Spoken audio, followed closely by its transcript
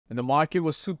When the market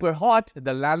was super hot,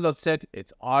 the landlord said,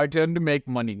 it's our turn to make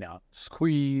money now.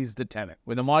 Squeeze the tenant.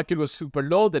 When the market was super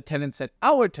low, the tenant said,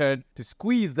 our turn to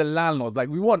squeeze the landlord. Like,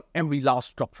 we want every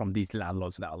last drop from these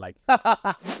landlords now. Like,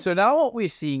 so now what we're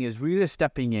seeing is really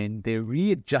stepping in. They're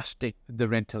readjusting the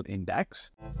rental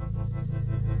index.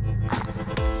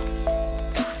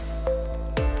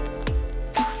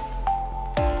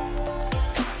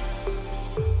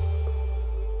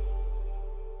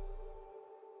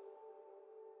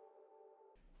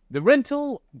 The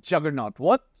rental juggernaut,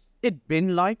 what's it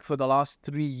been like for the last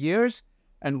 3 years,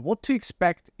 and what to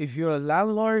expect if you're a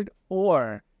landlord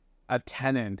or a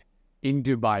tenant in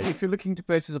Dubai. If you're looking to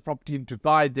purchase a property in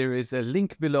Dubai, there is a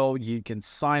link below. You can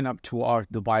sign up to our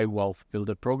Dubai Wealth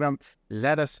Builder program.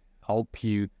 Let us help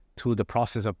you through the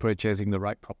process of purchasing the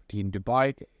right property in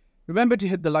Dubai. Remember to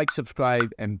hit the like, subscribe,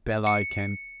 and bell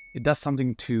icon. It does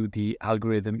something to the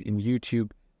algorithm in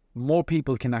YouTube. More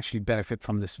people can actually benefit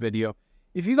from this video.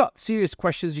 If you got serious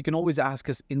questions, you can always ask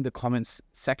us in the comments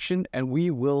section, and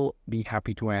we will be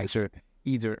happy to answer.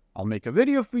 Either I'll make a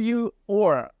video for you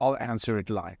or I'll answer it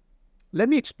live. Let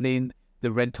me explain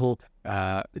the rental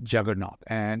juggernaut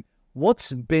and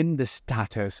what's been the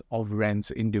status of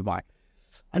rents in Dubai.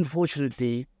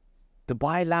 Unfortunately,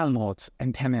 Dubai landlords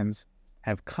and tenants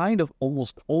have kind of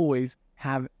almost always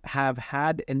have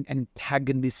had an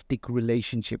antagonistic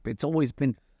relationship. It's always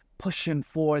been push and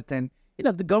forth, and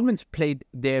the government's played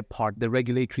their part. The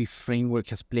regulatory framework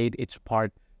has played its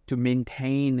part to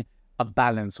maintain a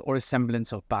balance or a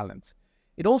semblance of balance.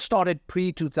 It all started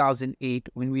pre-2008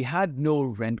 when we had no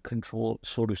rent control,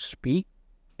 so to speak,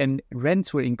 and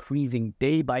rents were increasing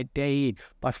day by day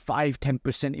by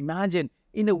 5-10%. Imagine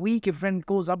in a week if rent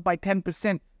goes up by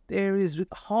 10%, there is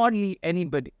hardly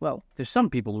anybody. Well, there's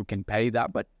some people who can pay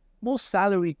that, but most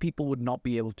salaried people would not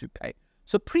be able to pay.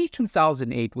 So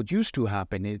pre-2008, what used to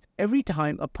happen is every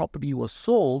time a property was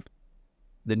sold,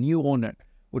 the new owner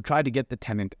would try to get the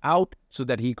tenant out so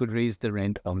that he could raise the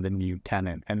rent on the new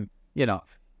tenant. And,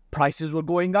 prices were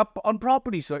going up on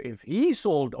property. So if he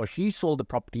sold or she sold the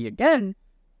property again,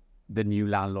 the new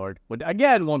landlord would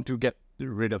again want to get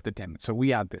rid of the tenant. So we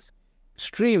had this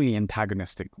extremely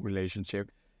antagonistic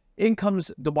relationship. In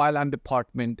comes the Dubai Land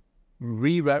Department,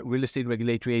 real estate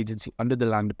regulatory agency under the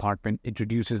Land Department,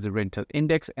 introduces the rental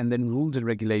index, and then rules and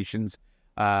regulations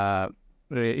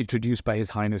introduced by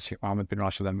His Highness Sheikh Mohammed bin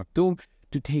Rashid Al Maktoum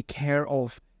to take care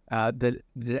of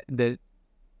the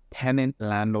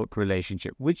tenant-landlord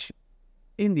relationship, which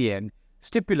in the end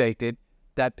stipulated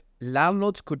that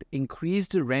landlords could increase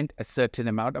the rent a certain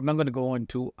amount. I'm not going to go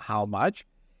into how much,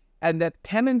 and that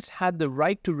tenants had the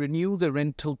right to renew the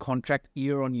rental contract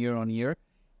year on year on year,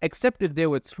 except if there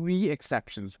were 3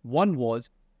 exceptions. One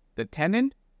was the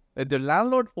tenant, the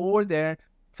landlord or their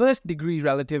first-degree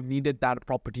relative needed that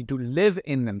property to live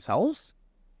in themselves.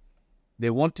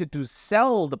 They wanted to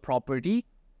sell the property,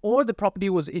 or the property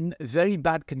was in very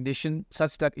bad condition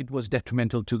such that it was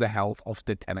detrimental to the health of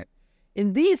the tenant.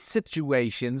 In these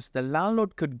situations, the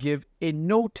landlord could give a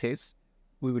notice,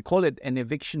 we would call it an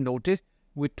eviction notice,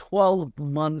 with 12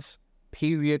 months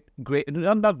period,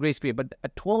 not grace period, but a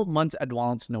 12 months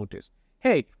advance notice.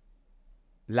 Hey,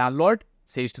 landlord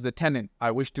says to the tenant,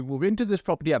 I wish to move into this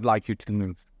property, I'd like you to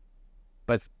move.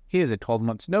 But here's a 12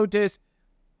 months notice.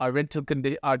 Our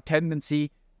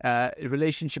tenancy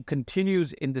relationship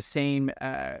continues in the same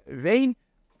vein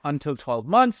until 12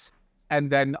 months. And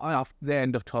then after the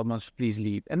end of 12 months, please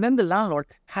leave. And then the landlord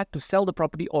had to sell the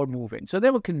property or move in. So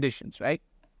there were conditions, right?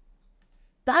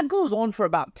 That goes on for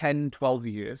about 10, 12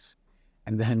 years.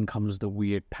 And then comes the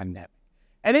weird pandemic.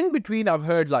 And in between, I've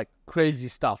heard like crazy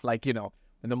stuff. Like,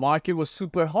 when the market was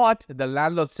super hot, the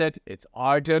landlord said, it's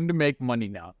our turn to make money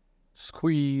now.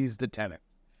 Squeeze the tenant.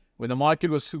 When the market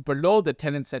was super low, the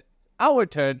tenant said, our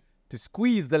turn to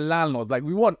squeeze the landlord. Like,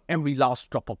 we want every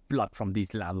last drop of blood from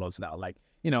these landlords now. Like,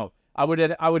 I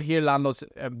would hear landlords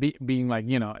being like,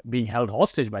 being held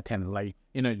hostage by tenants. Like,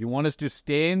 you want us to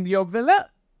stay in your villa?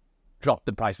 Drop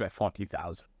the price by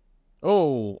 40,000.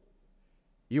 Oh,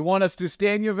 you want us to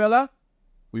stay in your villa?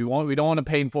 We don't want to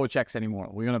pay in 4 checks anymore.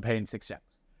 We're going to pay in 6 checks.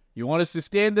 You want us to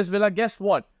stay in this villa? Guess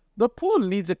what? The pool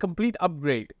needs a complete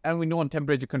upgrade, and we want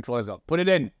temperature control as well. Put it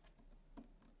in.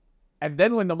 And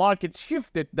then when the market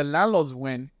shifted, the landlords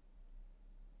win.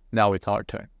 Now it's our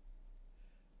turn.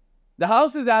 The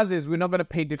house is as is. We're not going to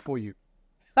paint it for you.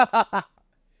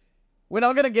 We're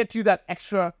not going to get you that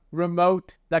extra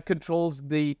remote that controls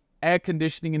the air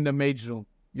conditioning in the maid's room.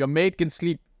 Your maid can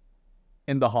sleep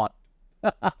in the hot.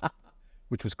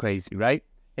 Which was crazy, right?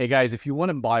 Hey guys, if you want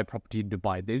to buy a property in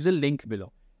Dubai, there's a link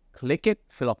below. Click it,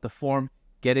 fill up the form,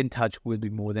 get in touch. We'll be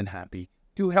more than happy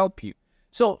to help you.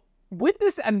 So with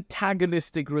this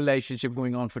antagonistic relationship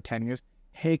going on for 10 years,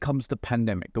 here comes the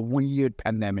pandemic, the weird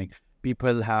pandemic.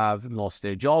 People have lost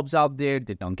their jobs out there.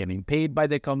 They're not getting paid by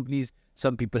their companies.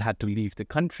 Some people had to leave the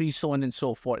country, so on and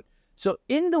so forth. So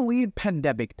in the weird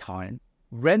pandemic time,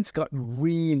 rents got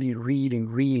really, really,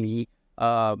 really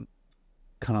kind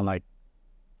of like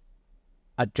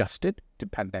adjusted to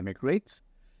pandemic rates.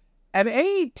 And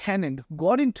any tenant who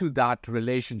got into that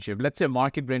relationship, let's say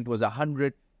market rent was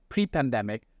 100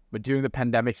 pre-pandemic, but during the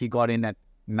pandemic, he got in at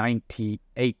 90,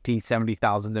 80,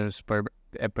 70,000 dirhams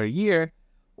per year.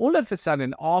 All of a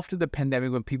sudden, after the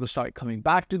pandemic, when people started coming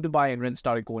back to Dubai and rent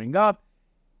started going up,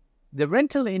 the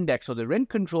rental index or the rent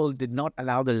control did not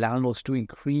allow the landlords to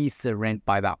increase the rent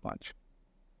by that much.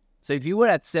 So if you were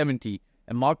at 70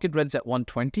 and market rent's at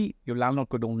 120, your landlord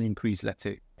could only increase, let's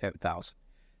say, 10,000.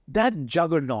 That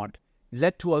juggernaut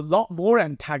led to a lot more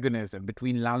antagonism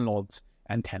between landlords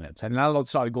and tenants. And landlords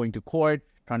started going to court,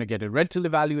 trying to get a rental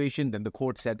evaluation. Then the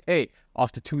court said, hey,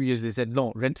 after 2 years, they said,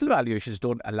 no, rental evaluations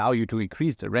don't allow you to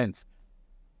increase the rents.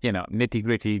 You know, nitty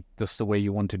gritty, just the way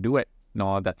you want to do it.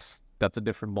 No, that's a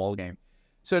different ball game.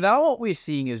 So now what we're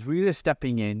seeing is really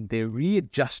stepping in. They're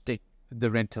readjusting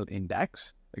the rental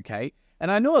index, okay?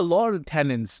 And I know a lot of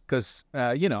tenants, because,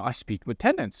 you know, I speak with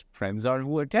tenants. Friends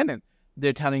who are tenants.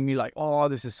 They're telling me like, oh,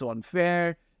 this is so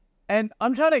unfair. And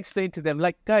I'm trying to explain to them,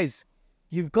 like, guys,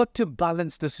 you've got to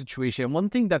balance the situation. One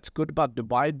thing that's good about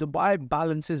Dubai, Dubai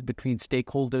balances between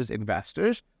stakeholders,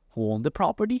 investors who own the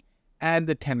property and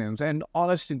the tenants. And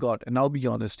honest to God, and I'll be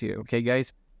honest here, okay,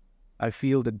 guys, I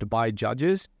feel that Dubai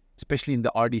judges, especially in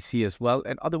the RDC as well,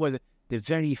 and otherwise, they're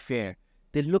very fair.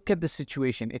 They look at the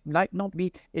situation. It might not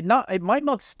be, it might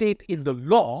not state in the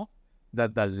law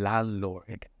that the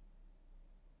landlord,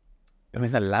 I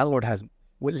mean, the landlord has,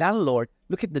 well, landlord,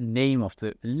 look at the name of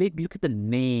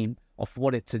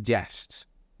what it suggests.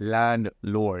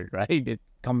 Landlord, right?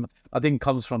 I think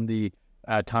comes from the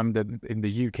time that in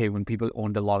the UK when people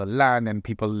owned a lot of land and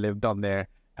people lived on there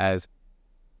as,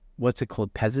 what's it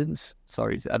called? Peasants?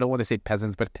 Sorry, I don't want to say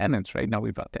peasants, but tenants, right? Now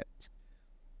we've got tenants.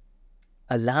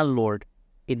 A landlord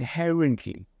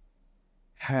inherently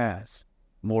has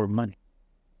more money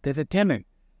than a tenant.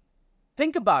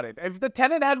 Think about it. If the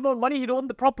tenant had more money, he'd own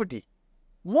the property.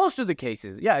 Most of the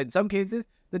cases, yeah, in some cases,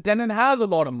 the tenant has a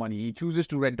lot of money. He chooses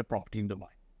to rent a property in Dubai.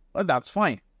 Well, that's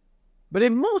fine. But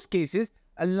in most cases,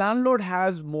 a landlord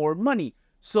has more money.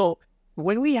 So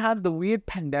when we had the weird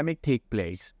pandemic take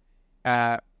place,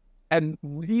 and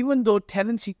even though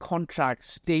tenancy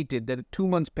contracts stated that a 2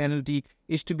 months penalty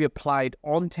is to be applied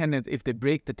on tenants if they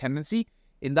break the tenancy,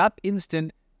 in that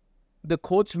instant, the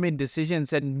courts made decisions and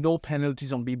said no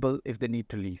penalties on people if they need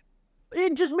to leave.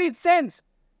 It just made sense.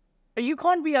 You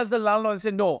can't be as the landlord and say,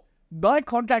 no, my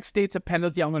contract states a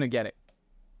penalty, I'm going to get it.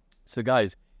 So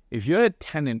guys, if you're a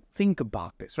tenant, think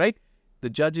about this, right?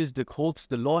 The judges, the courts,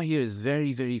 the law here is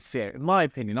very, very fair. In my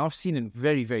opinion, I've seen it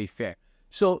very, very fair.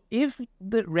 So if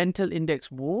the rental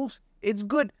index moves, it's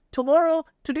good.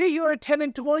 Today you're a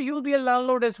tenant, tomorrow you'll be a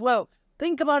landlord as well.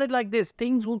 Think about it like this.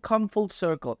 Things will come full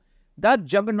circle. That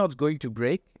juggernaut's going to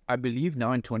break, I believe,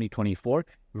 now in 2024.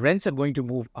 Rents are going to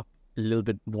move up a little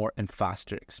bit more and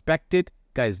faster. Expect it.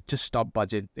 Guys, just stop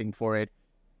budgeting for it.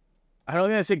 I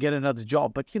don't want to say get another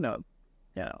job, but, you know,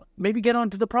 maybe get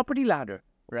onto the property ladder,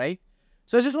 right?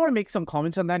 So I just want to make some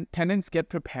comments on that. Tenants, get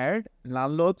prepared.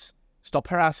 Landlords, stop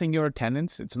harassing your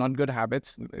tenants. It's not good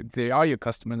habits. They are your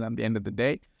customers at the end of the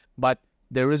day. But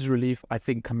there is relief, I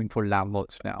think, coming for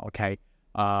landlords now, okay?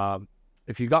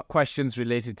 If you got questions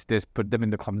related to this, put them in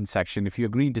the comment section. If you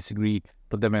agree, disagree,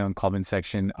 put them in the comment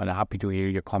section. I'm happy to hear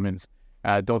your comments.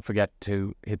 Don't forget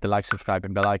to hit the like, subscribe,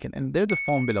 and bell icon. And there's the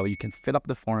form below. You can fill up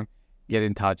the form, get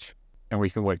in touch, and we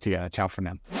can work together. Ciao for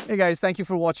now. Hey guys, thank you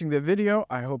for watching the video.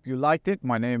 I hope you liked it.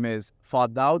 My name is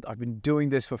Fahd Dawood. I've been doing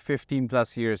this for 15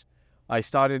 plus years. I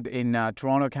started in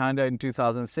Toronto, Canada in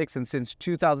 2006. And since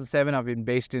 2007, I've been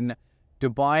based in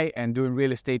Dubai and doing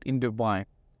real estate in Dubai.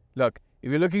 Look, if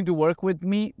you're looking to work with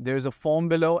me, there's a form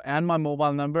below and my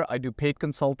mobile number. I do paid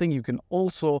consulting. You can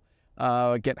also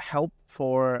get help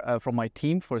from my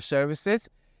team for services.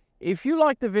 If you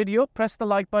like the video, press the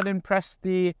like button, press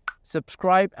the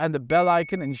subscribe and the bell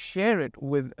icon, and share it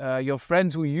with your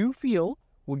friends who you feel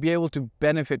would be able to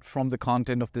benefit from the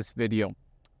content of this video.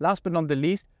 Last but not the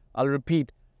least, I'll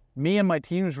repeat, me and my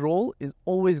team's role is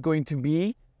always going to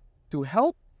be to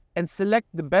help and select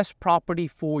the best property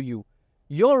for you.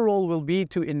 Your role will be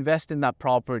to invest in that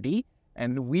property,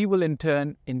 and we will in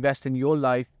turn invest in your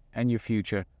life and your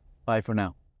future. Bye for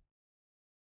now.